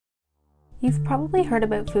You've probably heard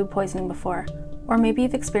about food poisoning before, or maybe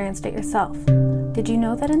you've experienced it yourself. Did you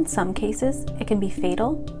know that in some cases, it can be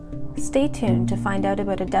fatal? Stay tuned to find out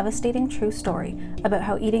about a devastating true story about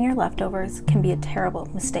how eating your leftovers can be a terrible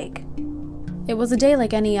mistake. It was a day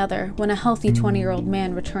like any other when a healthy 20-year-old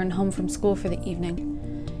man returned home from school for the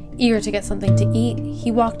evening. Eager to get something to eat, he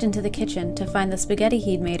walked into the kitchen to find the spaghetti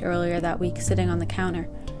he'd made earlier that week sitting on the counter.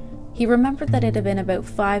 He remembered that it had been about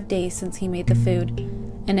 5 days since he made the food,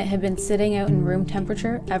 and it had been sitting out in room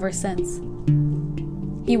temperature ever since.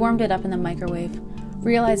 He warmed it up in the microwave.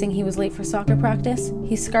 Realizing he was late for soccer practice,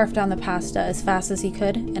 he scarfed down the pasta as fast as he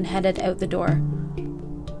could and headed out the door.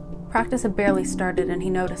 Practice had barely started and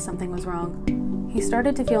he noticed something was wrong. He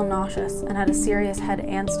started to feel nauseous and had a serious head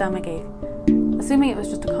and stomach ache. Assuming it was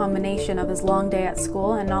just a combination of his long day at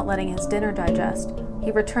school and not letting his dinner digest,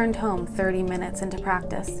 he returned home 30 minutes into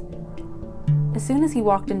practice. As soon as he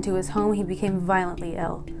walked into his home, he became violently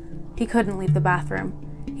ill. He couldn't leave the bathroom.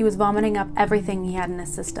 He was vomiting up everything he had in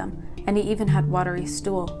his system, and he even had watery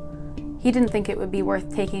stool. He didn't think it would be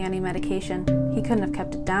worth taking any medication. He couldn't have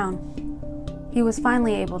kept it down. He was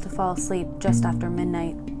finally able to fall asleep just after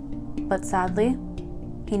midnight. But sadly,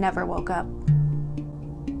 he never woke up.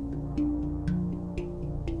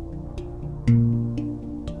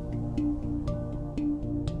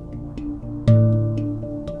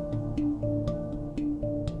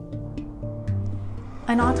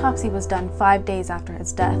 An autopsy was done 5 days after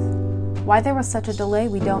his death. Why there was such a delay,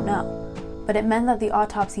 we don't know, but it meant that the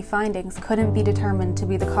autopsy findings couldn't be determined to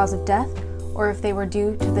be the cause of death or if they were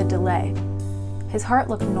due to the delay. His heart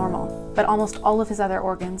looked normal, but almost all of his other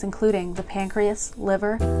organs, including the pancreas,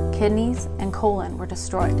 liver, kidneys, and colon, were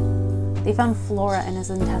destroyed. They found flora in his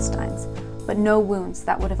intestines, but no wounds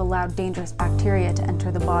that would have allowed dangerous bacteria to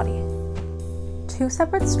enter the body. 2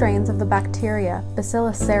 separate strains of the bacteria,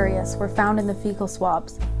 Bacillus cereus, were found in the fecal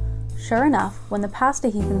swabs. Sure enough, when the pasta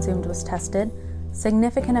he consumed was tested,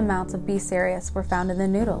 significant amounts of B. cereus were found in the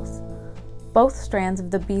noodles. Both strands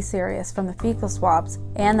of the B. cereus from the fecal swabs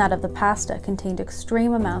and that of the pasta contained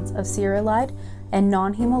extreme amounts of cereulide and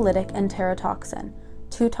non-hemolytic enterotoxin,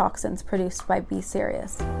 2 toxins produced by B.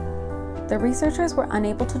 cereus. The researchers were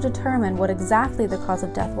unable to determine what exactly the cause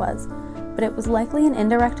of death was, but it was likely an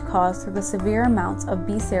indirect cause through the severe amounts of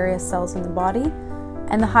B. cereus cells in the body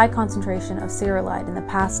and the high concentration of cereulide in the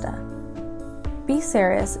pasta. B.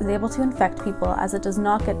 cereus is able to infect people as it does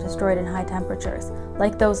not get destroyed in high temperatures,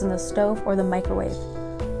 like those in the stove or the microwave.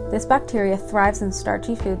 This bacteria thrives in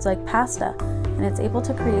starchy foods like pasta, and it's able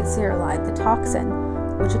to create cereulide, the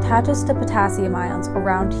toxin, which attaches to potassium ions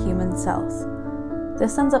around human cells.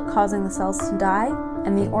 This ends up causing the cells to die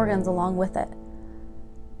and the organs along with it.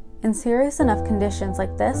 In serious enough conditions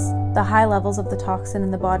like this, the high levels of the toxin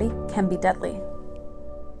in the body can be deadly.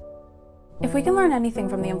 If we can learn anything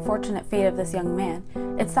from the unfortunate fate of this young man,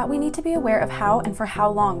 it's that we need to be aware of how and for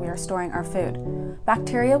how long we are storing our food.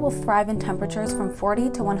 Bacteria will thrive in temperatures from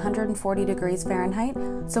 40 to 140 degrees Fahrenheit,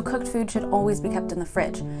 so cooked food should always be kept in the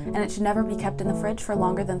fridge, and it should never be kept in the fridge for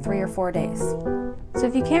longer than 3 or 4 days. So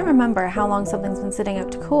if you can't remember how long something's been sitting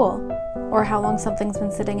out to cool, or how long something's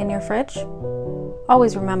been sitting in your fridge,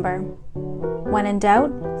 always remember, when in doubt,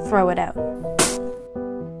 throw it out.